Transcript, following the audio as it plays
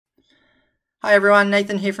Hi everyone,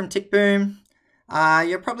 Nathan here from TickBoom.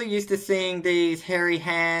 You're probably used to seeing these hairy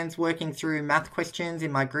hands working through math questions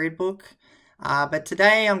in my grid book. But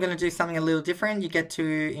today I'm going to do something a little different. You get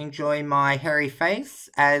to enjoy my hairy face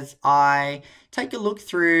as I take a look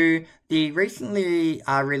through the recently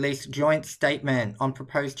released joint statement on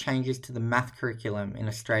proposed changes to the math curriculum in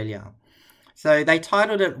Australia. So they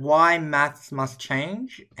titled it Why Maths Must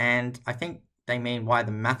Change, and I think they mean why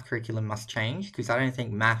the math curriculum must change because I don't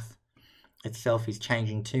think math itself is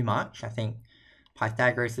changing too much. I think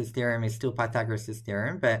Pythagoras' theorem is still Pythagoras'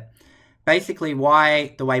 theorem, but basically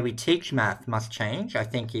why the way we teach math must change, I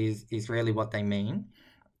think is really what they mean.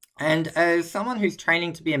 And as someone who's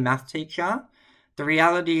training to be a math teacher, the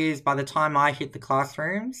reality is by the time I hit the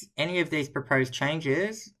classrooms, any of these proposed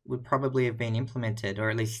changes would probably have been implemented or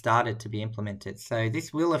at least started to be implemented. So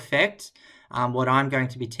this will affect what I'm going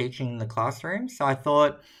to be teaching in the classroom. So I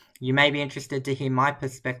thought you may be interested to hear my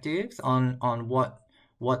perspectives on what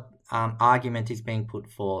argument is being put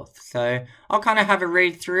forth. So I'll kind of have a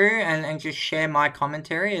read through and just share my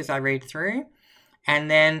commentary as I read through.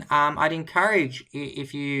 And then I'd encourage,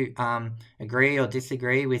 if you agree or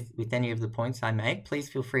disagree with any of the points I make, please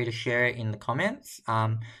feel free to share it in the comments.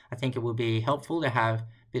 I think it will be helpful to have a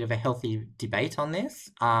bit of a healthy debate on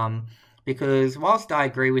this. Because whilst I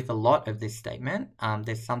agree with a lot of this statement,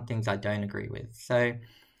 there's some things I don't agree with. So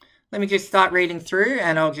let me just start reading through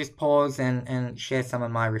and I'll just pause and share some of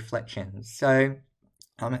my reflections. So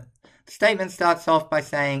the statement starts off by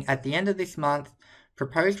saying, at the end of this month,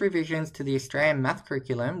 proposed revisions to the Australian math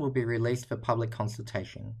curriculum will be released for public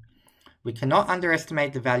consultation. We cannot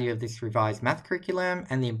underestimate the value of this revised math curriculum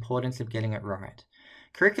and the importance of getting it right.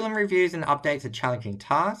 Curriculum reviews and updates are challenging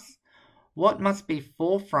tasks. What must be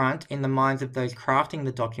forefront in the minds of those crafting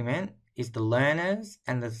the document is the learners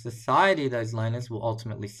and the society those learners will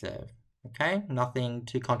ultimately serve. Okay, nothing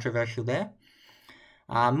too controversial there.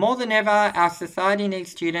 More than ever, our society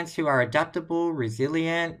needs students who are adaptable,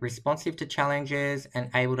 resilient, responsive to challenges,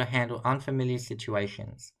 and able to handle unfamiliar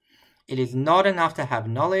situations. It is not enough to have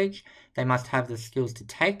knowledge, they must have the skills to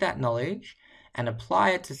take that knowledge and apply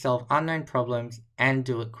it to solve unknown problems and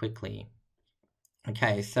do it quickly.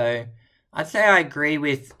 Okay, so I'd say I agree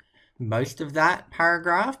with most of that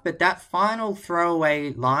paragraph, but that final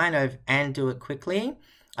throwaway line of and do it quickly,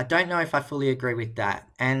 I don't know if I fully agree with that.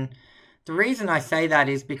 And the reason I say that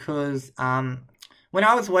is because when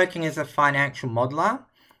I was working as a financial modeler,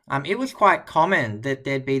 it was quite common that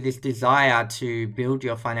there'd be this desire to build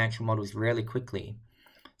your financial models really quickly.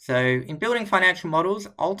 So in building financial models,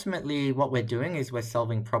 ultimately what we're doing is we're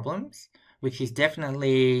solving problems, which is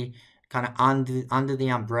definitely kind of under the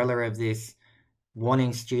umbrella of this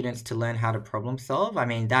wanting students to learn how to problem solve. I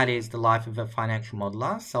mean, that is the life of a financial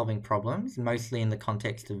modeler, solving problems, mostly in the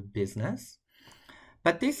context of business.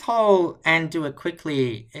 But this whole and do it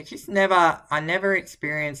quickly, I never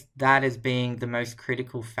experienced that as being the most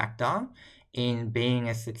critical factor in being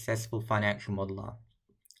a successful financial modeler.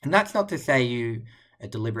 And that's not to say you are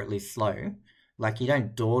deliberately slow, like you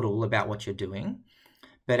don't dawdle about what you're doing.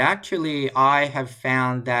 But actually, I have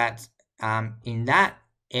found that in that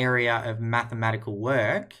area of mathematical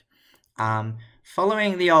work,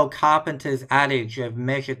 following the old carpenter's adage of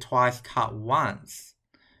measure twice, cut once,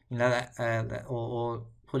 you know, or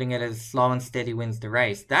putting it as slow and steady wins the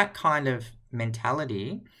race, that kind of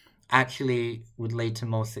mentality actually would lead to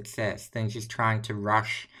more success than just trying to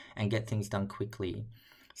rush and get things done quickly.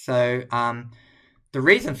 So the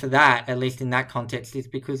reason for that, at least in that context, is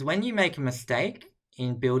because when you make a mistake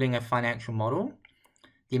in building a financial model,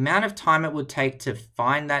 the amount of time it would take to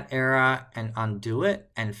find that error and undo it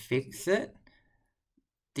and fix it,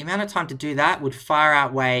 the amount of time to do that would far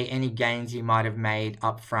outweigh any gains you might have made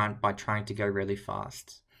up front by trying to go really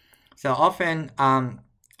fast. So often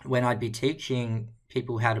when I'd be teaching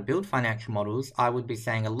people how to build financial models, I would be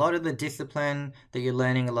saying a lot of the discipline that you're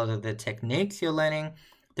learning, a lot of the techniques you're learning,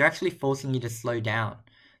 they're actually forcing you to slow down.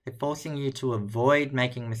 They're forcing you to avoid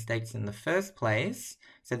making mistakes in the first place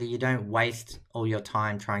so that you don't waste all your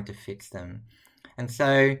time trying to fix them. And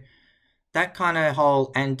so that kind of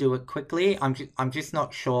whole and do it quickly, I'm just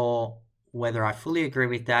not sure whether I fully agree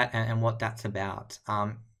with that and what that's about.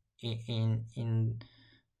 In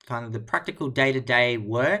kind of the practical day-to-day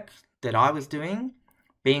work that I was doing,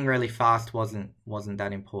 being really fast wasn't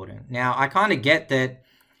that important. Now, I kind of get that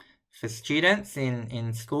for students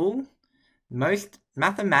in school, most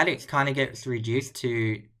mathematics kind of gets reduced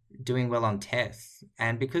to doing well on tests.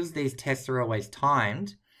 And because these tests are always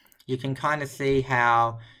timed, you can kind of see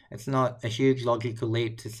how it's not a huge logical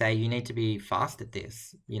leap to say you need to be fast at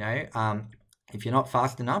this. You know, if you're not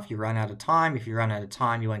fast enough, you run out of time. If you run out of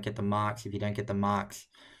time, you won't get the marks. If you don't get the marks,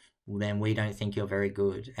 then we don't think you're very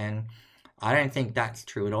good. And I don't think that's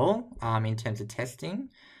true at all in terms of testing.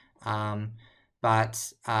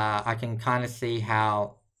 But I can kind of see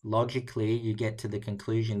how logically you get to the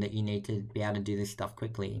conclusion that you need to be able to do this stuff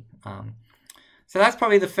quickly. So that's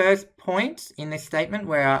probably the first point in this statement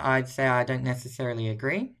where I'd say I don't necessarily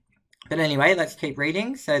agree. But anyway, let's keep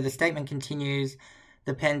reading. So the statement continues,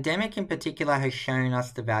 the pandemic in particular has shown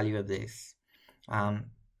us the value of this.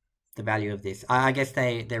 The value of this. I guess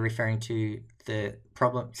they're referring to the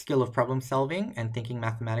skill of problem solving and thinking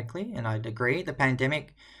mathematically, and I'd agree. The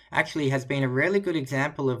pandemic actually has been a really good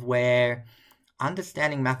example of where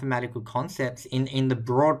understanding mathematical concepts in the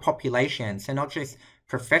broad population, so not just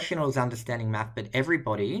professionals understanding math, but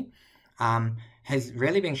everybody, has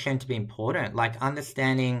really been shown to be important. Like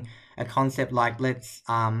understanding a concept like let's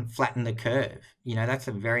flatten the curve. You know, that's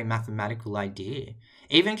a very mathematical idea.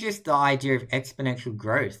 Even just the idea of exponential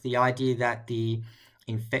growth, the idea that the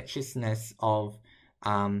infectiousness of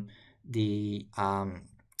the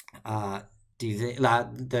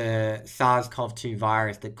SARS-CoV-2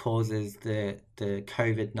 virus that causes the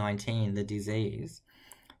COVID-19, the disease,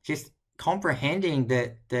 just comprehending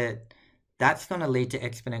that's going to lead to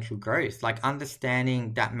exponential growth. Like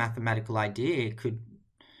understanding that mathematical idea could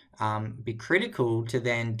be critical to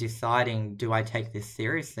then deciding, do I take this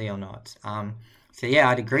seriously or not? So yeah,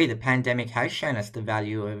 I'd agree. The pandemic has shown us the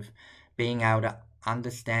value of being able to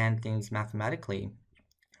understand things mathematically.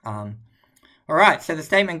 All right, so the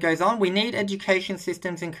statement goes on. We need education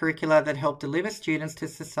systems and curricula that help deliver students to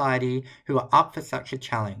society who are up for such a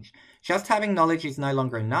challenge. Just having knowledge is no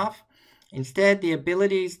longer enough. Instead, the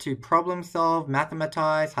abilities to problem solve,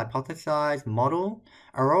 mathematize, hypothesize, model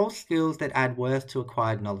are all skills that add worth to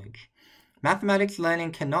acquired knowledge. Mathematics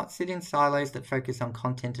learning cannot sit in silos that focus on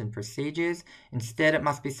content and procedures. Instead, it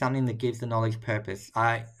must be something that gives the knowledge purpose.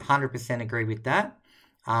 I 100% agree with that.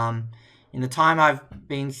 In the time I've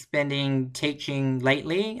been spending teaching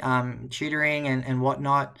lately, tutoring and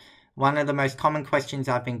whatnot, one of the most common questions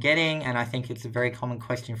I've been getting, and I think it's a very common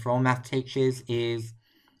question for all math teachers, is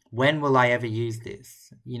when will I ever use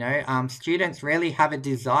this? You know, students really have a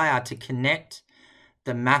desire to connect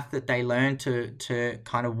the math that they learn to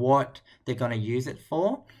kind of what they're going to use it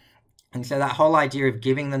for. And so that whole idea of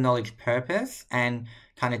giving the knowledge purpose and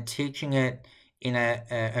kind of teaching it in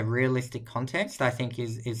a realistic context, I think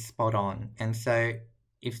is spot on. And so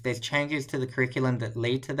if there's changes to the curriculum that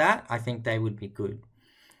lead to that, I think they would be good.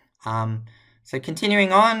 So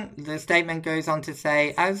continuing on, the statement goes on to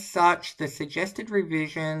say, as such, the suggested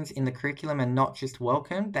revisions in the curriculum are not just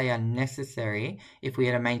welcome, they are necessary if we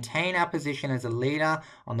are to maintain our position as a leader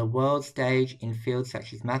on the world stage in fields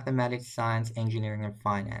such as mathematics, science, engineering, and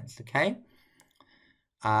finance, okay?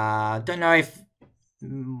 I don't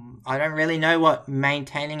really know what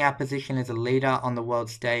maintaining our position as a leader on the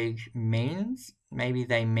world stage means. Maybe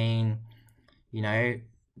they mean, you know,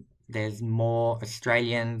 there's more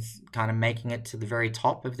Australians kind of making it to the very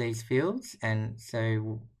top of these fields, and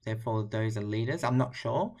so therefore those are leaders. I'm not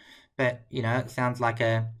sure, but you know, it sounds like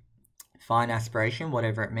a fine aspiration,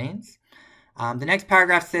 whatever it means. The next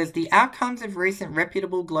paragraph says, the outcomes of recent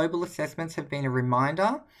reputable global assessments have been a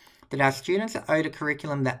reminder that our students are owed a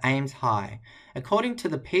curriculum that aims high. According to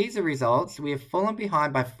the PISA results, we have fallen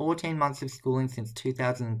behind by 14 months of schooling since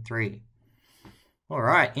 2003. All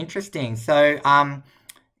right, interesting. So,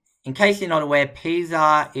 in case you're not aware,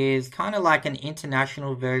 PISA is kind of like an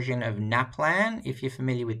international version of NAPLAN, if you're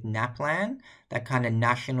familiar with NAPLAN, that kind of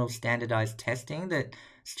national standardized testing that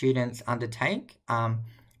students undertake.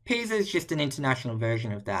 PISA is just an international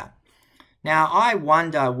version of that. Now, I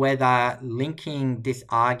wonder whether linking this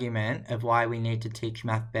argument of why we need to teach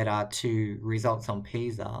math better to results on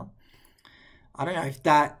PISA, I don't know if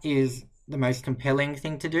that is the most compelling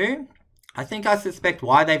thing to do. I suspect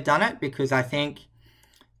why they've done it, because I think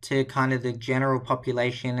to kind of the general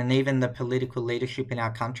population and even the political leadership in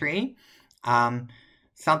our country,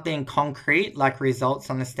 something concrete like results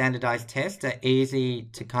on a standardized test are easy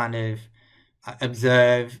to kind of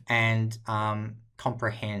observe and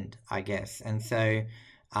comprehend, I guess. And so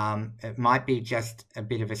it might be just a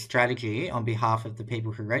bit of a strategy on behalf of the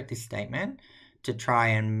people who wrote this statement to try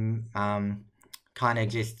and kind of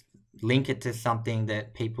just link it to something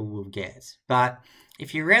that people will get. But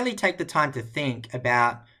if you really take the time to think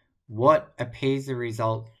about what a PISA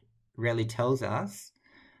result really tells us,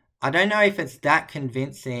 I don't know if it's that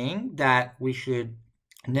convincing that we should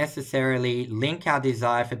necessarily link our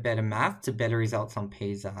desire for better math to better results on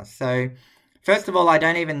PISA. So first of all, I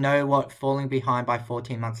don't even know what falling behind by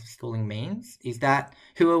 14 months of schooling means.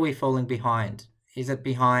 Who are we falling behind? Is it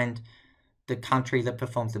behind the country that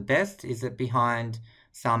performs the best? Is it behind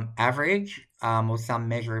some average or some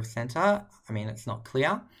measure of center. I mean, it's not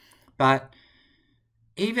clear, but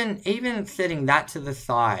even setting that to the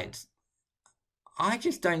side, I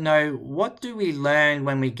just don't know, what do we learn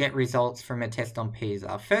when we get results from a test on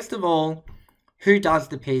PISA? First of all, who does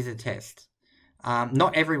the PISA test?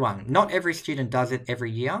 Not everyone. Not every student does it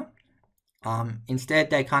every year. Instead,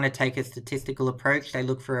 they kind of take a statistical approach. They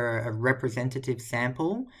look for a representative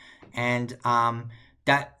sample, and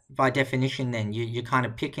that, by definition, then you're kind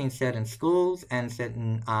of picking certain schools and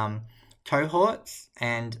certain cohorts.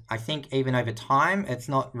 And I think even over time, it's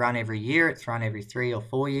not run every year, it's run every 3 or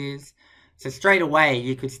 4 years. So straight away,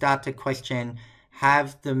 you could start to question,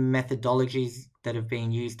 have the methodologies that have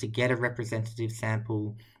been used to get a representative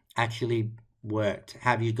sample actually worked?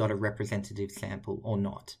 Have you got a representative sample or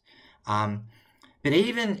not? But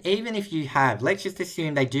even if you have, let's just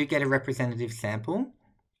assume they do get a representative sample,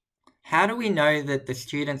 how do we know that the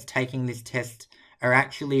students taking this test are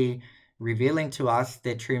actually revealing to us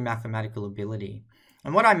their true mathematical ability?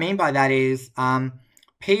 And what I mean by that is,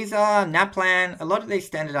 PISA, NAPLAN, a lot of these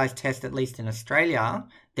standardized tests, at least in Australia,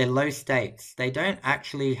 they're low stakes. They don't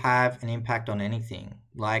actually have an impact on anything.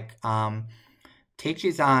 Like,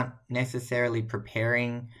 teachers aren't necessarily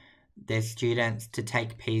preparing their students to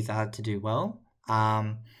take PISA to do well.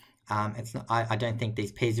 It's not, I don't think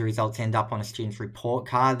these PISA results end up on a student's report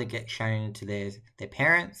card that gets shown to their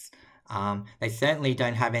parents. They certainly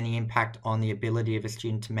don't have any impact on the ability of a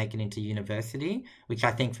student to make it into university, which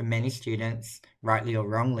I think for many students, rightly or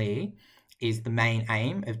wrongly, is the main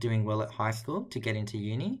aim of doing well at high school, to get into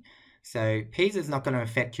uni. So PISA is not going to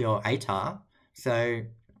affect your ATAR. So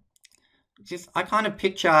I kind of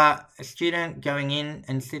picture a student going in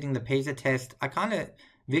and sitting the PISA test. I kind of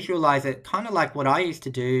visualize it kind of like what I used to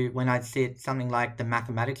do when I'd sit something like the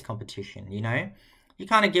mathematics competition, you know? You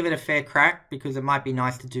kind of give it a fair crack because it might be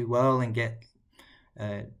nice to do well and get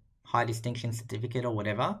a high distinction certificate or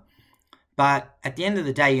whatever. But at the end of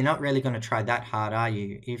the day, you're not really going to try that hard, are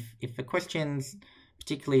you? If the question's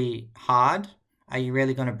particularly hard, are you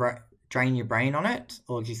really going to drain your brain on it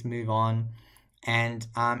or just move on? And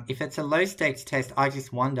if it's a low stakes test, I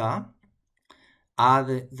just wonder, are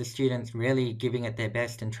the students really giving it their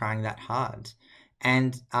best and trying that hard?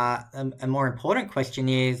 And a more important question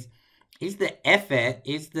is the effort,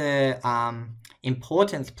 is the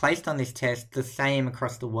importance placed on this test the same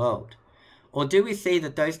across the world? Or do we see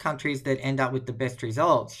that those countries that end up with the best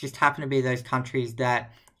results just happen to be those countries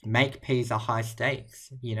that make PISA high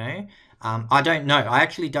stakes, you know? I don't know. I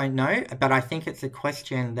actually don't know, but I think it's a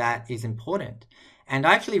question that is important. And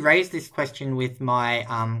I actually raised this question with my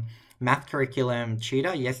math curriculum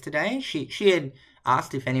tutor yesterday. She had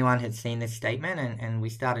asked if anyone had seen this statement, and we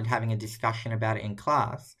started having a discussion about it in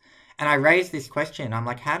class. And I raised this question. I'm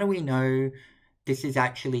like, how do we know this is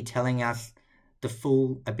actually telling us the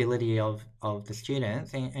full ability of the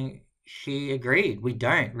students? And she agreed, we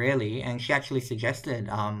don't really. And she actually suggested,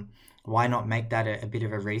 why not make that a bit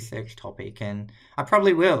of a research topic? And I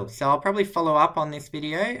probably will. So I'll probably follow up on this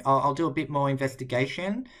video. I'll do a bit more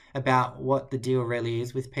investigation about what the deal really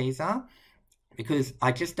is with PISA, because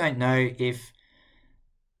I just don't know if,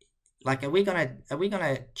 like, are we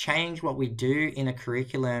gonna change what we do in a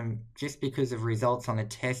curriculum just because of results on a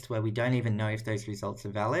test where we don't even know if those results are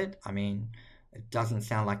valid? I mean, it doesn't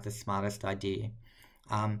sound like the smartest idea.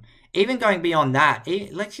 Even going beyond that,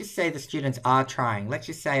 let's just say the students are trying. Let's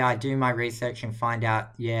just say I do my research and find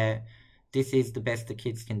out, yeah, this is the best the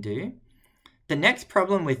kids can do. The next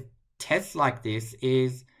problem with tests like this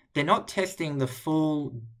is they're not testing the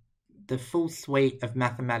full suite of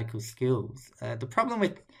mathematical skills. The problem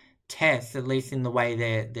with tests, at least in the way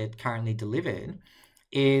they're currently delivered,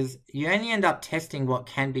 is you only end up testing what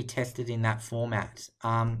can be tested in that format.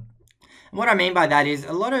 What I mean by that is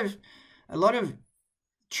a lot of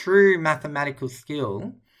true mathematical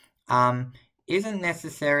skill isn't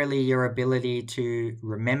necessarily your ability to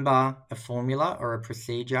remember a formula or a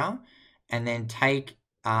procedure and then take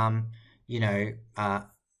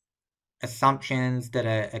assumptions that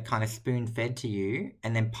are kind of spoon-fed to you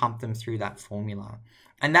and then pump them through that formula.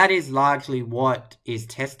 And that is largely what is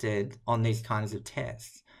tested on these kinds of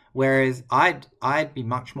tests. Whereas I'd be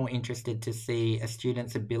much more interested to see a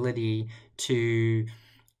student's ability to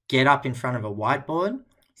get up in front of a whiteboard,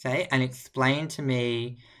 say, and explain to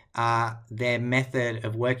me their method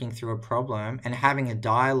of working through a problem and having a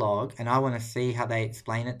dialogue, and I want to see how they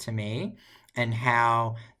explain it to me and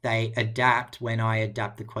how they adapt when I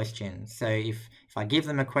adapt the question. So if I give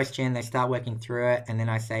them a question, they start working through it, and then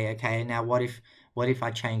I say, okay, now what if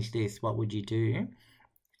I change this? What would you do?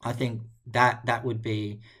 I think that would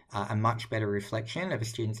be a much better reflection of a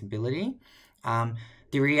student's ability.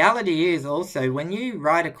 The reality is also when you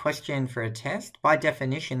write a question for a test, by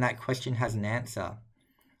definition, that question has an answer,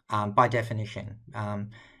 by definition.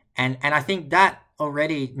 And I think that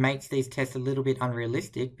already makes these tests a little bit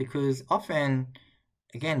unrealistic because often,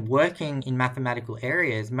 again, working in mathematical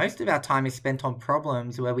areas, most of our time is spent on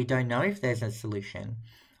problems where we don't know if there's a solution.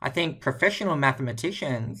 I think professional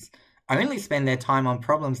mathematicians only spend their time on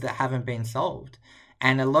problems that haven't been solved.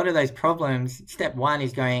 And a lot of those problems, step one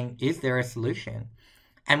is going, is there a solution?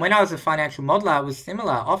 And when I was a financial modeler, it was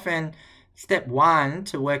similar. Often, step one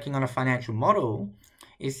to working on a financial model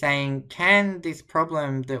is saying, can this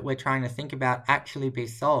problem that we're trying to think about actually be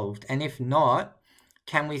solved? And if not,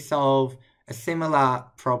 can we solve a similar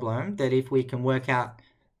problem that if we can work out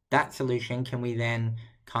that solution, can we then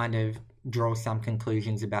kind of draw some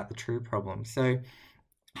conclusions about the true problem? So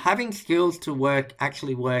having skills to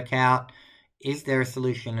actually work out, is there a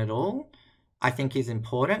solution at all? I think is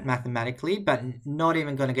important mathematically, but not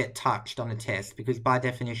even going to get touched on a test because by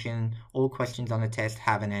definition, all questions on a test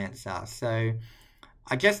have an answer. So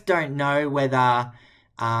I just don't know whether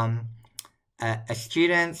a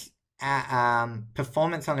student's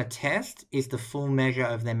performance on a test is the full measure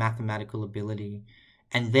of their mathematical ability.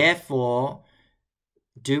 And therefore,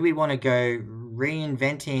 do we want to go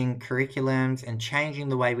reinventing curriculums and changing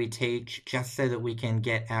the way we teach just so that we can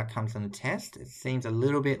get outcomes on the test? It seems a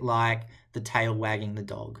little bit like the tail wagging the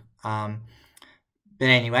dog. But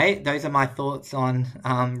anyway, those are my thoughts on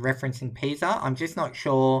referencing PISA. I'm just not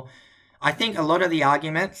sure. I think a lot of the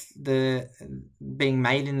arguments being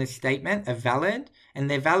made in this statement are valid, and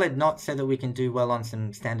they're valid not so that we can do well on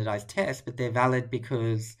some standardized tests, but they're valid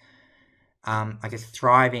because I guess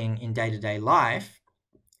thriving in day-to-day life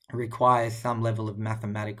requires some level of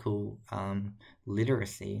mathematical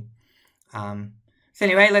literacy. So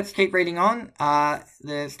anyway, let's keep reading on.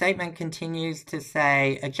 The statement continues to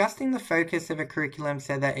say, adjusting the focus of a curriculum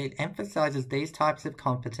so that it emphasizes these types of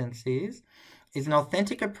competencies is an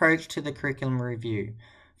authentic approach to the curriculum review.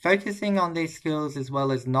 Focusing on these skills as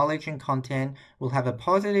well as knowledge and content will have a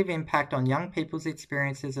positive impact on young people's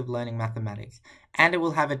experiences of learning mathematics, and it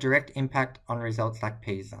will have a direct impact on results like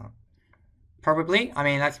PISA. Probably, I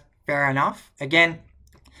mean, that's fair enough. Again,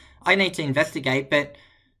 I need to investigate, but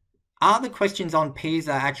are the questions on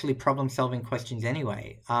PISA actually problem-solving questions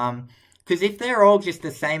anyway? Because if they're all just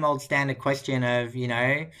the same old standard question of, you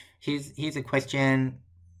know, here's a question,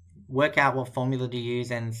 work out what formula to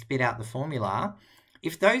use and spit out the formula,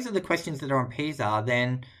 if those are the questions that are on PISA,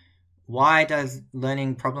 then why does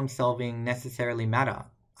learning problem-solving necessarily matter?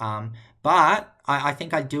 But I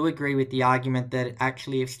think I do agree with the argument that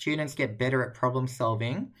actually if students get better at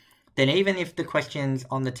problem-solving, then even if the questions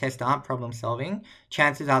on the test aren't problem-solving,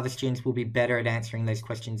 chances are the students will be better at answering those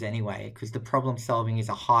questions anyway, because the problem-solving is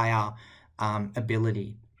a higher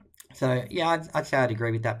ability. So yeah, I'd say I'd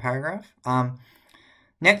agree with that paragraph.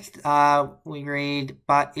 Next, we read,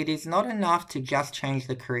 but it is not enough to just change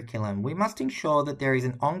the curriculum. We must ensure that there is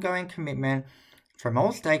an ongoing commitment from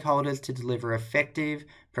all stakeholders to deliver effective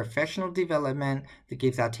professional development that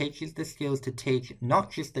gives our teachers the skills to teach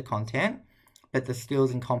not just the content, but the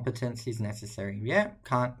skills and competencies necessary. Yeah,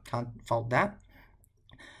 can't fault that.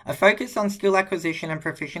 A focus on skill acquisition and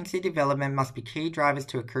proficiency development must be key drivers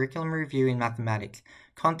to a curriculum review in mathematics.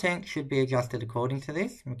 Content should be adjusted according to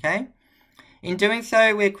this, okay? In doing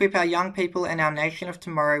so, we equip our young people and our nation of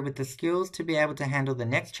tomorrow with the skills to be able to handle the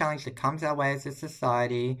next challenge that comes our way as a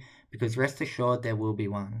society, because rest assured there will be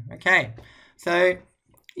one. Okay, so,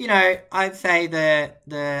 you know, I'd say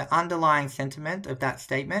the underlying sentiment of that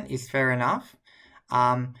statement is fair enough.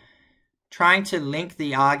 Trying to link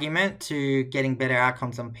the argument to getting better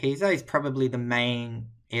outcomes on PISA is probably the main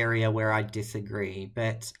area where I disagree.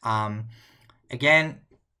 But again,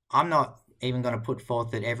 I'm not even going to put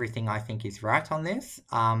forth that everything I think is right on this.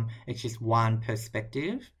 It's just one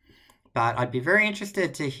perspective. But I'd be very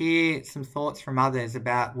interested to hear some thoughts from others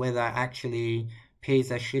about whether actually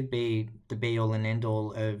PISA should be the be-all and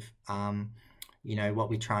end-all of, you know, what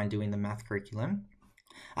we try and do in the math curriculum.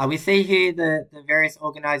 We see here the various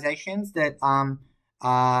organizations that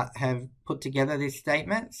have put together this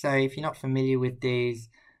statement. So if you're not familiar with these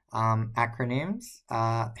acronyms,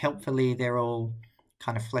 helpfully they're all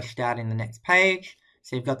kind of fleshed out in the next page.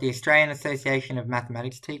 So you've got the Australian Association of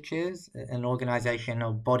Mathematics Teachers, an organisation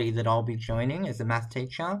or body that I'll be joining as a math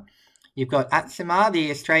teacher. You've got ATSIMA, the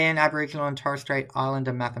Australian Aboriginal and Torres Strait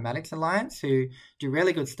Islander Mathematics Alliance, who do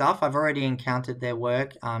really good stuff. I've already encountered their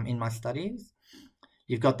work in my studies.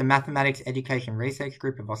 You've got the Mathematics Education Research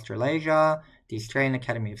Group of Australasia, the Australian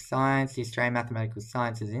Academy of Science, the Australian Mathematical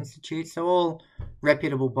Sciences Institute, so all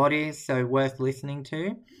reputable bodies, so worth listening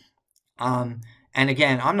to. And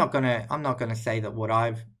again, I'm not gonna say that what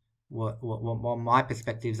my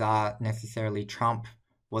perspectives are necessarily trump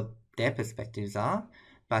what their perspectives are,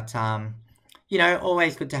 but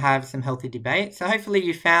always good to have some healthy debate. So hopefully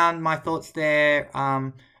you found my thoughts there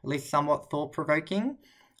at least somewhat thought-provoking.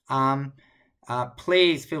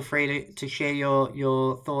 Please feel free to share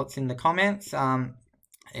your thoughts in the comments.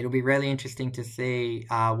 It'll be really interesting to see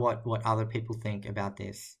what other people think about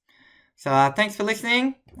this. So thanks for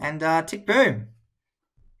listening, and tick boom.